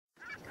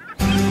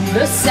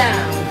The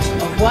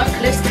sound of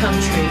Wycliffe's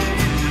country.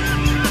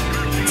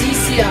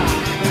 DCR,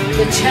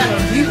 the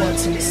channel you want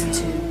to listen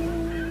to.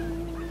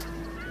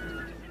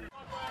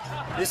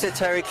 This is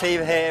Terry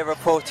Cleaver here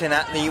reporting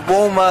at the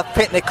Warmer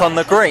Picnic on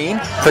the Green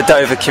for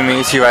Dover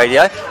Community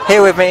Radio.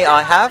 Here with me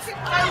I have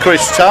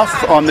Chris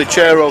Tuft. I'm the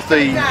chair of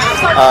the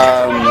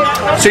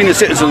Senior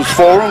Citizens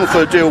Forum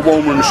for Deal,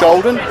 Walmer and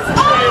Sholden,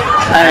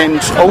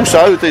 and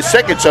also the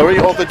secretary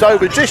of the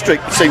Dover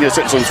District Senior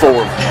Citizens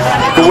Forum.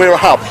 But we're a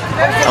hub.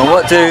 And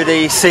what do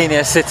the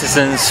Senior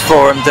Citizens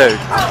Forum do?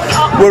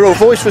 We're a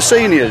voice for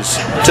seniors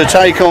to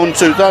take on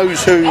to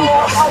those who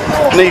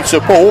need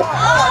support,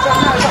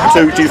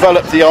 to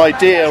develop the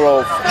idea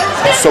of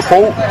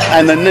support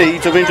and the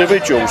needs of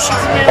individuals,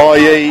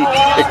 i.e.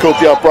 it could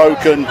be a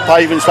broken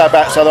paving slab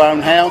outside their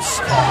own house,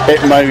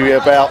 it may be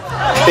about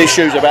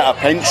issues about a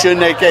pension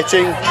they're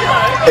getting.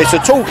 It's a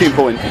talking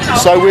point.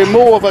 So we're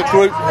more of a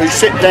group who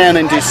sit down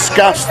and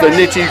discuss the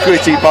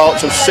nitty-gritty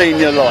parts of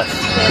senior life.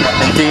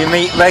 And do you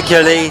meet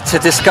regularly to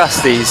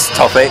discuss these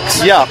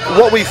topics? Yeah,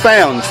 what we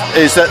found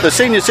is that the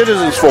Senior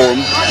Citizens Forum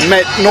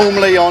met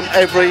normally on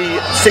every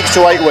 6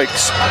 to 8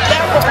 weeks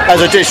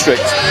as a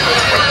district.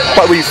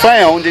 But we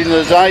found in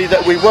the day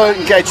that we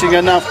weren't getting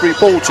enough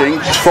reporting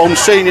from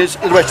seniors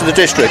in the rest of the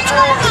district.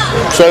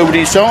 So we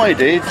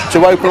decided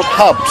to open up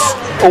hubs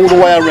all the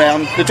way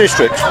around the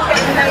district.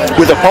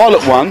 With the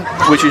pilot one,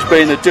 which has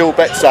been the Deal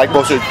Betsag,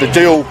 was the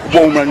Deal,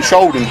 Walmer and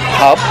Sholden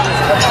hub,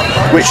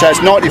 which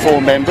has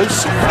 94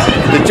 members.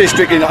 The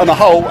district on the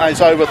whole has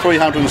over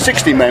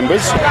 360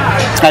 members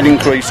and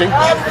increasing.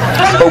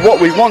 But what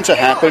we want to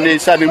happen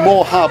is having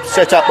more hubs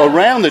set up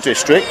around the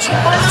district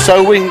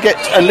so we can get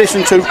and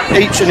listen to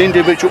each and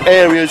individual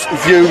area's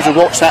views of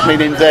what's happening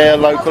in their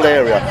local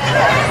area.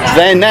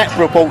 Then that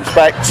reports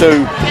back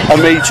to a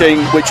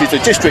meeting which is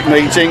a district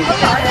meeting,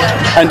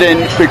 and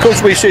then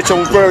because we sit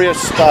on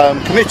various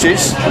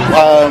committees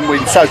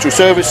with social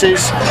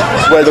services,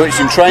 whether it's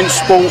in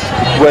transport,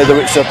 whether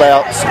it's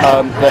about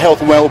the health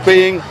and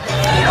well-being,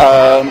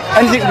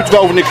 anything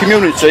involved in the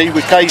community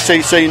with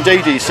KCC and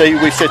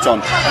DDC we sit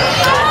on.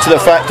 To the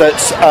fact that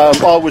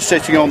I was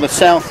sitting on the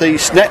South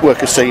East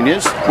Network of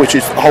Seniors, which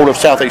is the whole of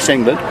South East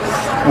England,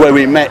 where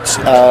we met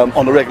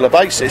on a regular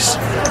basis.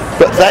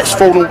 But that's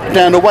fallen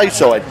down the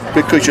wayside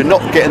because you're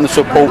not getting the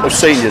support of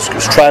seniors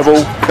because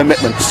travel,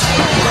 commitments.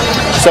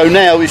 So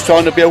now it's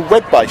trying to be a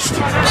web-based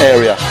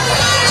area.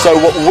 So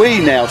what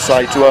we now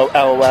say to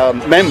our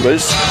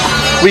members,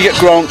 we get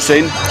grants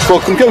in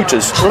for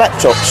computers,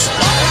 laptops.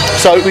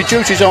 So it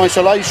reduces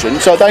isolation,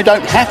 so they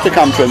don't have to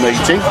come to a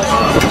meeting.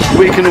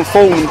 We can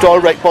inform them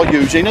direct by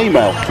using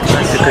email.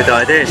 That's a good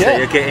idea, so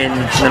you're getting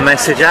the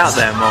message out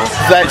there more.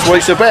 That's what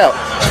it's about.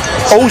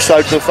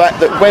 Also to the fact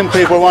that when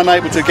people are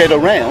unable to get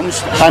around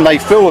and they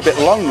feel a bit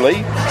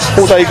lonely,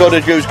 all they've got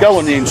to do is go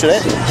on the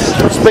internet,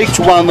 speak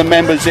to one of the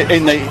members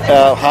in the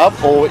hub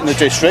or in the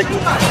district,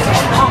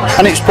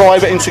 and it's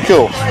private and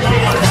secure.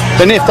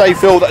 Then if they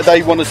feel that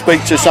they want to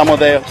speak to some of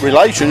their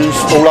relations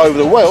all over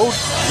the world,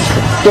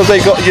 well,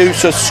 they've got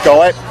use of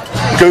Skype,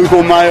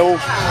 Google Mail,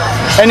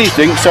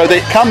 anything, so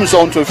that it comes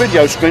onto a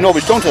video screen,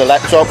 obviously onto the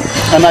laptop,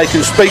 and they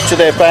can speak to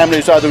their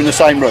families either in the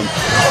same room,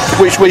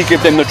 which we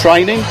give them the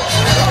training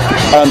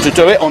to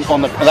do it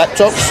on the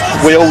laptops.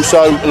 We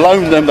also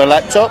loan them the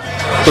laptop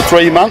for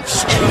 3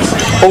 months.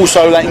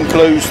 Also that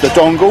includes the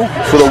dongle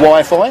for the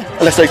Wi-Fi,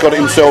 unless they've got it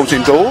themselves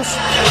indoors.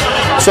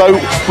 So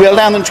we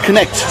allow them to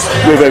connect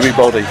with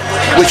everybody,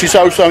 which is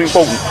so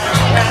important.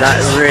 That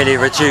really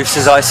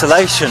reduces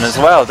isolation as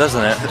well,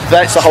 doesn't it?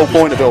 That's the whole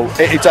point of it all.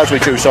 It does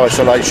reduce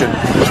isolation.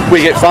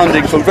 We get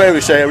funding from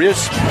various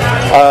areas.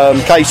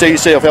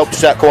 KCC have helped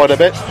us out quite a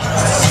bit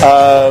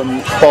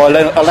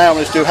by allowing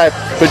us to have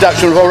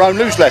production of our own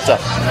newsletter.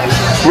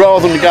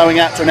 Rather than going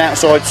out to an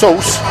outside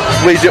source,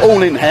 we do it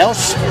all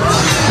in-house.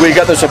 We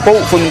get the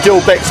support from Deal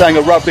Betsang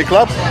Rugby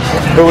Club,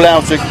 who allow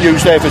us to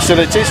use their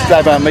facilities to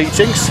have our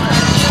meetings,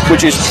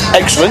 which is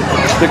excellent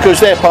because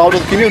they're part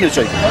of the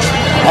community.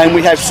 And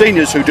we have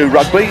seniors who do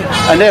rugby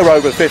and they're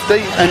over 50,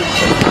 and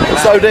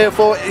so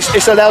therefore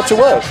it's allowed to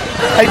work.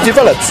 It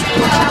develops.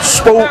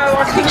 Sport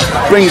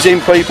brings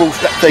in people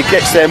that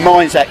gets their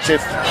minds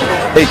active,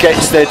 it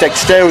gets their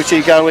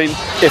dexterity going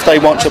if they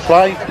want to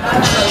play,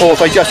 or if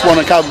they just want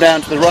to come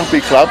down to the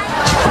rugby club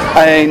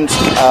and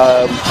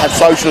have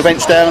social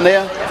events down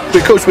there,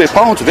 because we're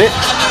part of it.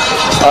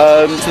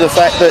 To the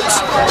fact that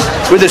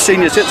with the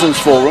Senior Citizens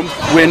Forum,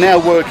 we're now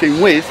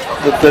working with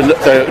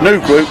the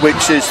new group,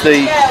 which is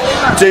the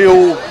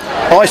Deal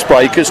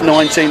Icebreakers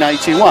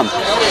 1981,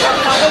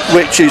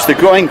 which is the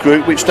grain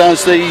group which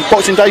does the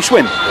Boxing Day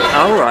swim.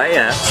 Oh right,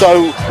 yeah.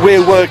 So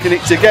we're working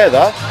it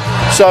together.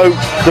 So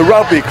the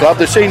Rugby Club,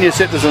 the Senior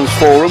Citizens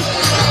Forum,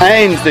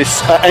 and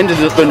this ended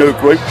the new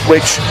group,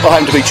 which I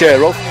happen to be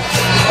chair of,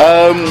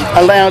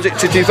 allows it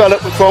to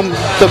develop from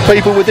the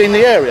people within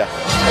the area.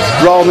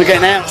 Rather than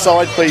getting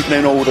outside people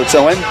in all the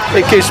time,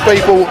 it gives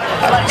people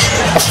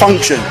a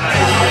function.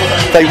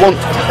 They want,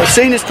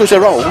 seniors because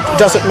they're old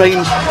doesn't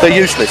mean they're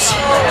useless.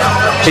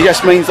 It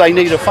just means they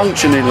need a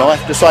function in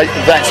life to say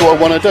that's what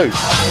I want to do.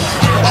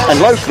 and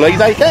locally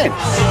they can.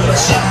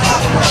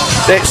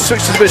 It's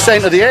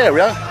 60% of the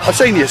area are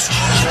seniors.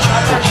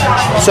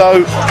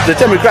 So the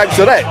demographics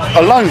of that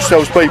alone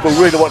tells people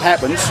really what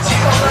happens.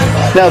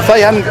 Now if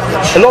they haven't,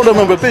 a lot of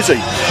them are busy.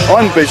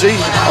 I'm busy,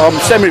 I'm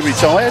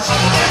semi-retired.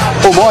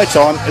 All my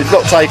time is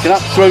not taken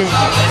up through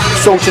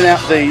sorting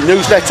out the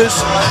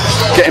newsletters,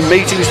 getting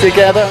meetings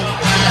together,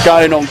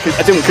 going on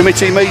different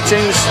committee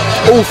meetings,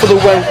 all for the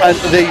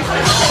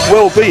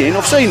well-being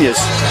of seniors,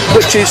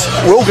 which is,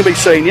 we're all going to be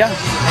senior,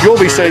 you'll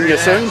be senior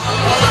soon.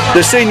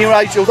 The senior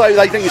age, although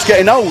they think it's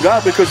getting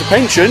older because of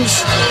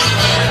pensions,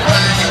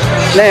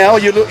 now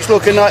it's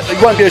looking like you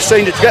won't be a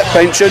senior to get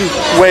pension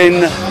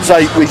when,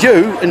 say, with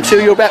you,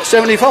 until you're about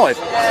 75.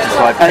 That's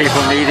why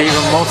people need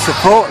even more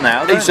support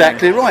now, don't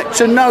exactly they? Right,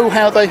 to know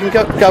how they can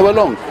go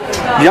along.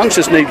 The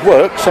youngsters need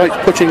work, so it's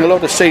putting a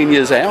lot of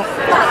seniors out.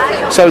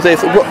 So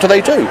therefore, what do?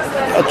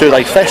 Do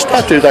they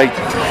fester? Do they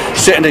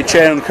sit in a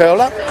chair and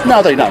curl up?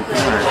 No, they don't.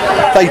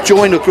 They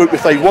join a group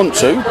if they want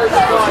to.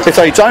 If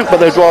they don't, but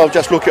they'd rather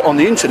just look it on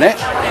the internet,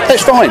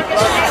 that's fine.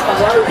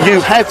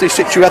 You have the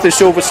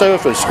Silver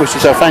Surfers, which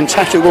is a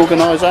fantastic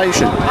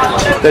organisation.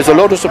 There's a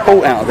lot of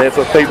support out there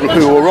for people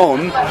who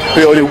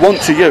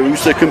want to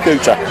use the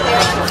computer.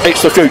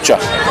 It's the future.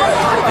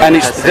 And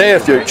it's their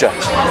future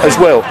as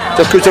well.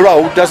 Just because they're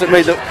old doesn't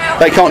mean that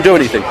they can't do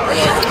anything.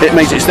 It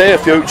means it's their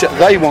future,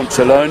 they want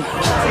to learn,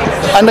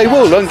 and they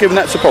will learn given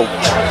that support.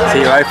 So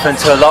you're open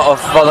to a lot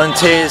of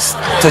volunteers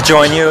to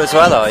join you as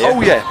well, are you?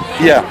 Oh yeah.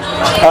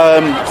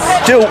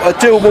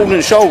 Dill, Walden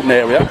and Sholden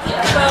area,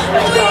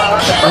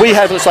 we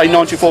have, let's say,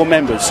 94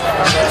 members.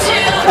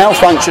 Our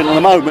function at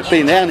the moment,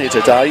 being down here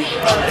today,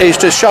 is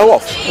to show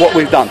off what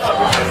we've done.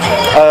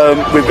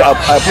 We've got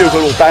a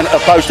beautiful little banner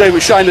post there, we're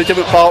showing the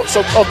different parts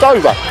of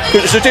Dover,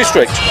 because it's a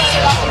district.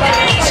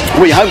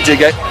 We hope to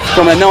get,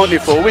 from our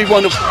 94, we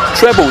want to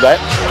treble that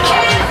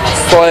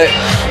by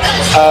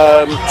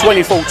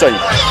 2014.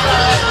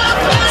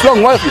 It's a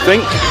long way if you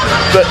think,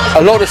 but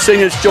a lot of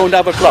singers joined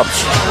other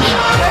clubs,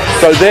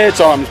 so their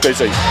time's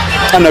busy,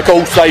 and of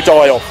course they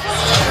die off.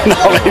 No,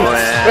 I mean,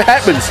 it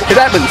happens.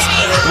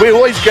 We're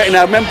always getting,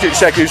 our membership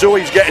secretary's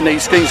always getting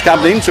these things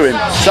coming into him,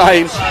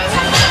 saying,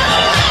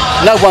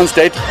 no one's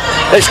dead,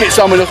 let's get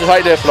someone else to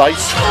take their place,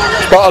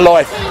 it's part of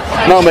life.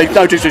 No, I mean,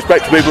 no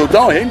disrespect to people who are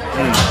dying,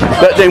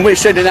 but then we're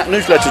sending out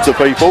newsletters to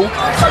people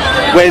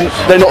when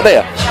they're not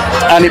there.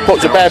 And it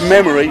puts a bad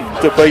memory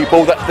to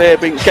people that they've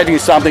been getting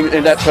something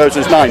in that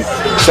person's name.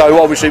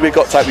 So obviously we've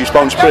got to take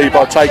responsibility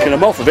by taking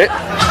them off of it,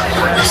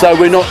 so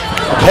we're not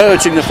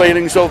hurting the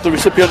feelings of the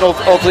recipient of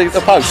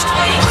the post.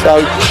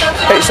 So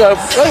it's a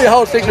very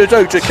hard thing to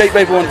do to keep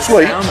everyone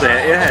sweet,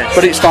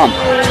 but it's fun.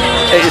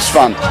 It is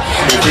fun.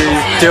 You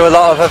do a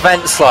lot of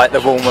events like the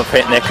Walmer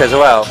Picnic as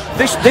well?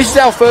 This is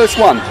our first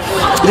one.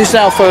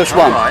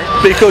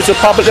 Because of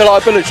public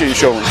liability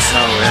insurance.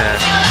 Oh yeah.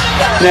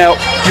 Now,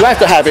 you have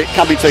to have it,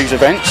 come to these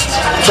events,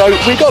 so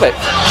we got it.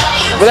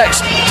 But that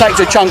takes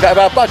a chunk out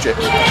of our budget.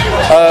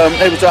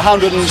 It was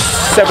 £174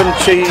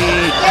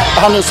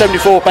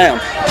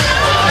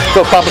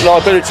 for public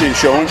liability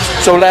insurance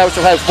to allow us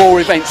to have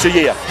 4 events a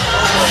year.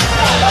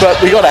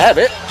 But we got to have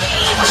it,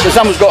 so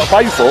someone's got to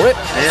pay for it.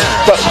 Yeah.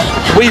 But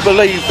we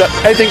believe that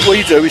everything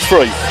we do is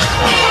free.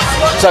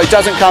 So it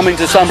doesn't come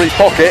into somebody's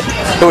pocket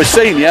who is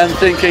senior and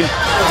thinking,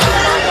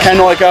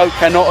 can I go,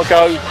 cannot I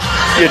go?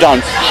 You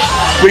don't.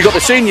 We got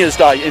the Seniors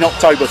Day in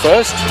October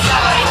 1st.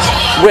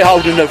 We're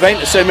holding an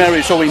event at St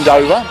Mary's Hall in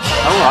Dover.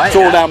 Alright. To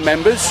all our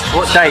members.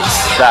 What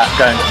date's that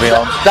going to be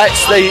on?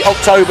 That's the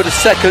October the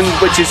 2nd,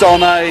 which is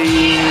on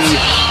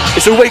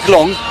it's a week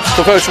long,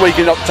 the first week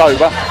in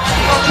October.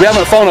 We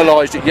haven't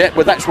finalised it yet,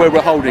 but that's where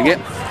we're holding it,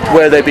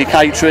 where there'll be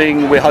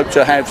catering. We hope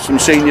to have some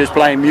seniors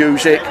playing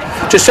music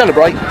to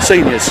celebrate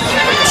seniors.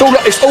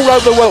 It's all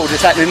over the world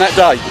it's happening that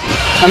day,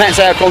 and that's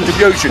our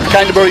contribution.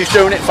 Canterbury's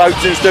doing it,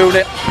 Folkestone's doing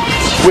it.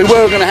 We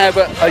were going to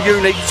have a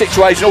unique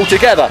situation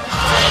altogether,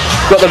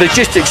 but the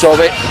logistics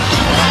of it,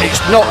 it's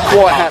not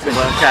quite happening.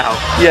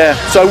 Yeah,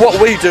 so what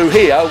we do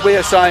here,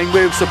 we're saying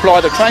we'll supply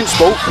the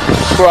transport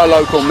for our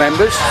local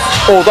members,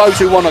 or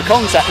those who want to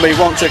contact me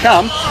want to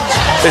come,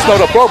 it's not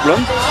a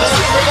problem.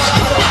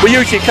 We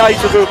usually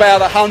cater to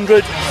about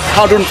 100,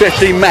 150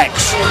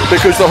 max,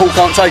 because the hall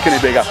can't take any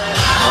bigger.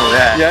 Oh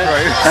yeah.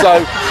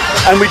 So,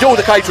 and we do all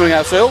the catering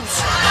ourselves,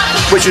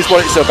 which is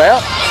what it's about.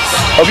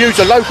 I've used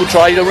a local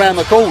trade around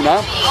the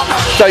corner,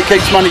 so it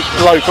keeps money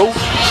local.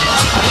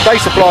 They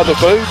supply the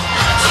food,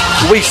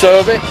 we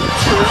serve it,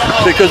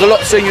 because a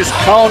lot of seniors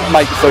can't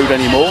make food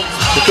anymore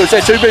because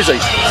they're too busy.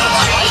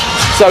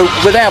 So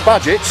with our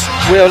budgets,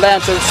 we're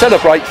allowed to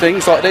celebrate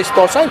things like this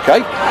by saying,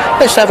 okay,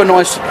 let's have a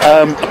nice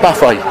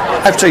buffet,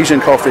 have teas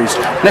and coffees,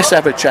 let's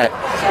have a chat.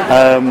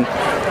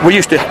 We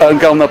used to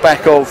go on the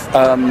back of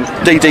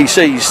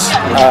DDC's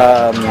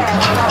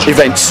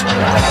events,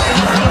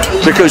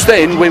 because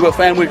then we were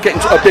found we were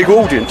getting a big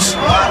audience.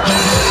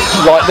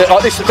 Like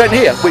this event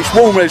here, which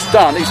Walmer has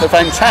done, is a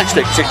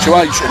fantastic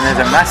situation. And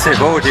there's a massive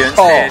audience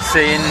here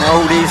seeing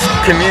all these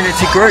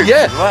community groups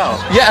as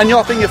well. Yeah, and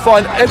I think you'll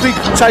find every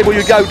table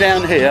you go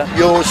down here,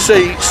 you'll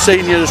see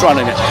seniors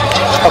running it.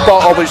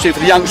 apart obviously for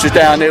the youngsters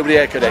down there with the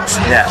air cadets.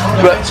 Yeah.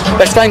 But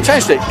that's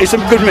fantastic. It's a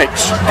good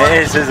mix. It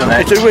is, isn't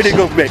it? It's a really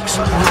good mix.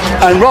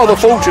 And rather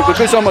fortunate,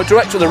 because I'm a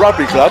director of the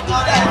rugby club,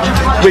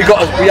 we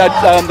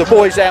had the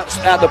boys out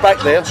the back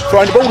there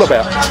throwing the ball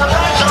about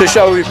to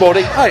show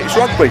everybody, hey, it's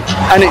rugby,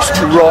 and it's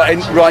right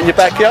in your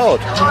backyard.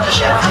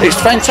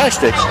 It's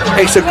fantastic.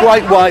 It's a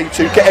great way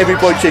to get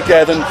everybody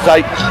together and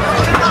say,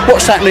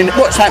 what's happening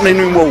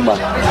in Walmer?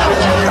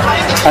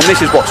 And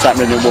this is what's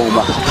happening in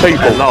Walmer.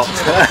 People, A lot.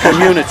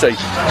 community.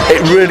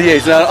 It really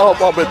is.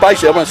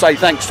 Basically, I want to say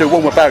thanks to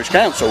Walmer Parish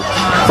Council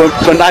for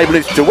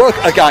enabling us to work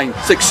again,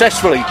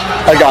 successfully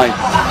again,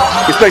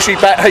 especially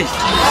Bat Heath,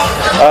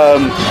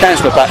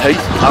 Councillor Bat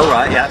Heath. Oh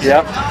right, yeah.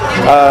 Yeah.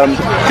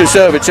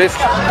 Conservative.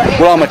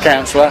 Well, I'm a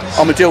councillor.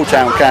 I'm a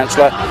Dilltown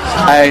councillor,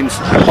 and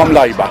I'm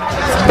Labour.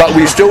 But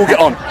we still get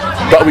on.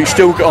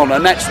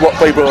 And that's what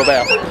people are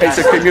about. It's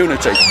a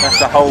community. That's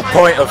the whole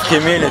point of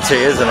community,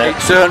 isn't it?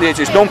 It certainly is.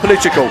 It's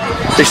non-political.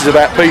 This is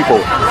about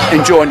people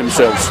enjoying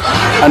themselves.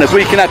 And if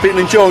we can have people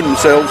enjoying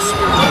themselves,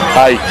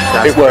 hey,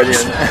 it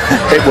works.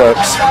 It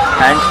works.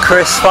 And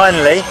Chris,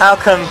 finally, how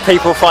can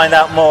people find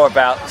out more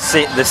about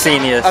the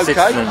Senior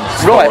Citizens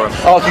Forum?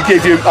 I can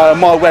give you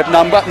my web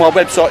number, my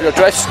website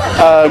address,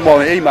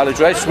 my email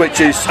address, which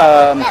is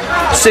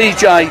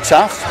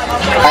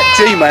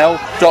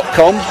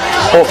cjtuft@gmail.com.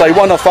 Or if they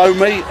want to phone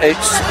me,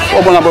 it's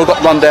my number I've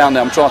got run down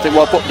there. I'm trying to think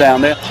what I put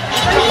down there.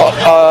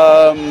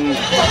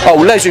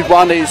 Leslie's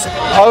one is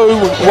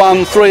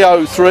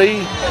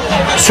 01303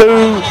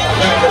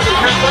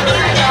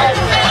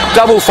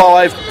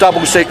 255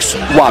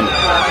 661.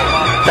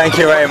 Thank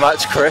you very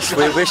much, Chris.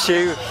 We wish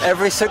you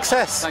every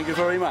success. Thank you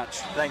very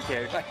much. Thank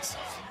you. Thanks.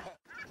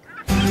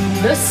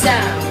 The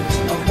sound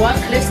of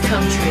Wycliffe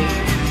Country.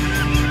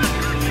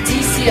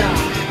 DCR,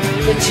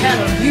 the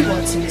channel you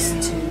want to listen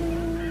to.